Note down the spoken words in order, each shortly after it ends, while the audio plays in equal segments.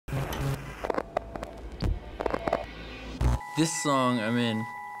This song, I mean,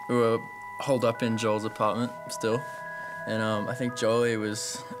 we were holed up in Joel's apartment still, and I think Jolie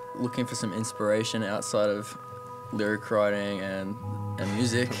was looking for some inspiration outside of lyric writing and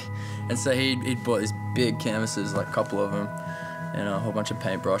music, and so he'd bought these big canvases, like a couple of them, and a whole bunch of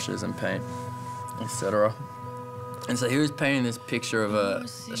paintbrushes and paint, etc. And so he was painting this picture of a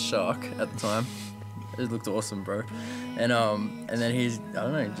shark at the time. It looked awesome, bro. And then I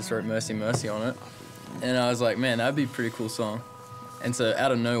don't know, just wrote Mercy, Mercy on it. And I was like, man, that'd be a pretty cool song. And so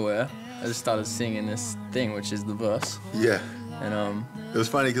out of nowhere, I just started singing this thing, which is the verse. Yeah. And it was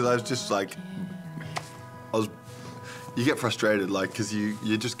funny because I was just like, you get frustrated, like, because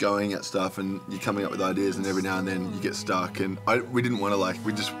you're just going at stuff and you're coming up with ideas, and every now and then you get stuck. And we didn't want to,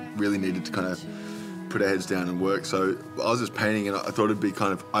 we just really needed to kind of put our heads down and work. So I was just painting, and I thought it'd be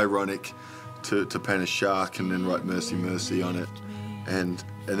kind of ironic to paint a shark and then write Mercy, Mercy on it. And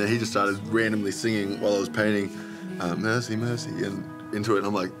then he just started randomly singing while I was painting, Mercy, Mercy, and into it. And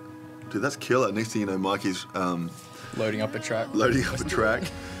I'm like, dude, that's killer. Next thing you know, Mikey's loading up a track.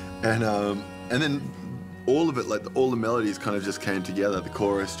 And then all of it, all the melodies kind of just came together. The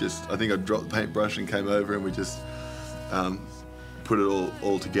chorus I think I dropped the paintbrush and came over, and we just put it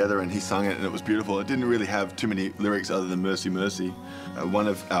all together, and he sung it, and it was beautiful. It didn't really have too many lyrics other than Mercy, Mercy.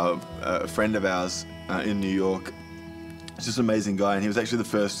 A friend of ours in New York, he's just an amazing guy, and he was actually the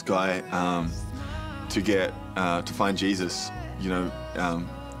first guy to find Jesus,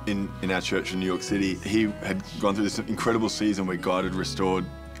 in our church in New York City. He had gone through this incredible season where God had restored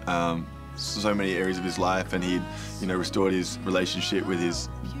so many areas of his life, and he'd restored his relationship with his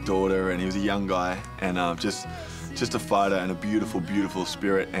daughter, and he was a young guy, and just a fighter and a beautiful, beautiful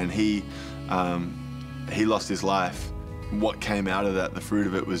spirit. And he lost his life. What came out of that, the fruit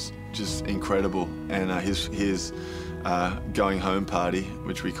of it, was just incredible. And his going home party,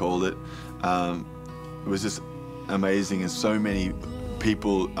 which we called it, was just amazing. And so many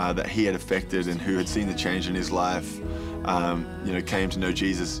people that he had affected and who had seen the change in his life, came to know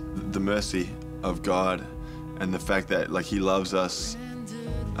Jesus, the mercy of God, and the fact that he loves us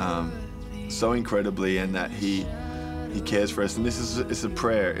so incredibly, and that he cares for us. And it's a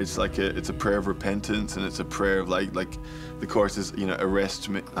prayer. It's a prayer of repentance, and it's a prayer of like the chorus is, arrest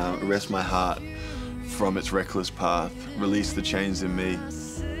my heart from its reckless path, release the chains in me.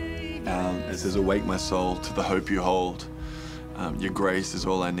 It says, awake my soul to the hope you hold. Your grace is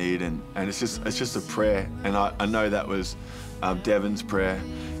all I need, and it's just a prayer. And I know that was Devin's prayer.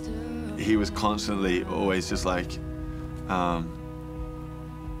 He was constantly always just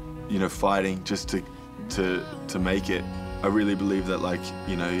fighting just to make it. I really believe that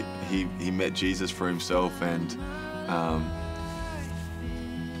he met Jesus for himself, and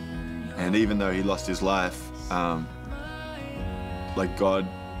even though he lost his life, God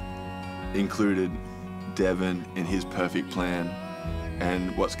included Devin in his perfect plan,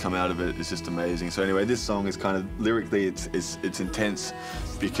 and what's come out of it is just amazing. So anyway, this song is kind of lyrically it's intense,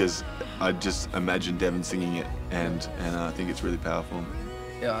 because I just imagine Devin singing it, and I think it's really powerful.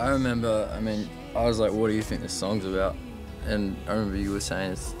 Yeah, I remember, I was like, what do you think this song's about? And I remember you were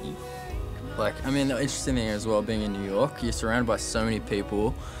saying the interesting thing as well, being in New York, you're surrounded by so many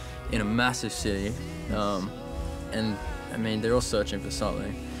people in a massive city, and they're all searching for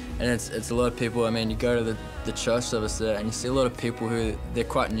something. And it's a lot of people. You go to the church service there, and you see a lot of people who they're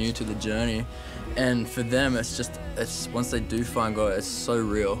quite new to the journey, and for them it's once they do find God, it's so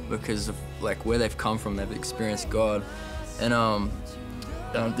real because of where they've come from. They've experienced God, and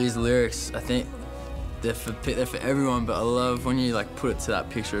these lyrics, I think they're for everyone. But I love when you put it to that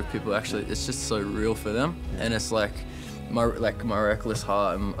picture of people. Actually, it's just so real for them, and it's my reckless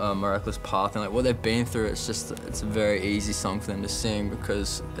heart and my reckless path, and what they've been through. It's a very easy song for them to sing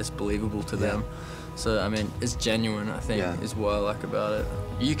because it's believable to them. So it's genuine, I think, is what I like about it.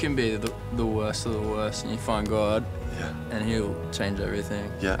 You can be the worst of the worst, and you find God, and He'll change everything.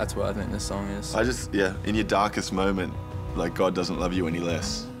 Yeah, that's what I think this song is. In your darkest moment, God doesn't love you any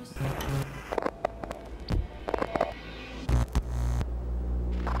less.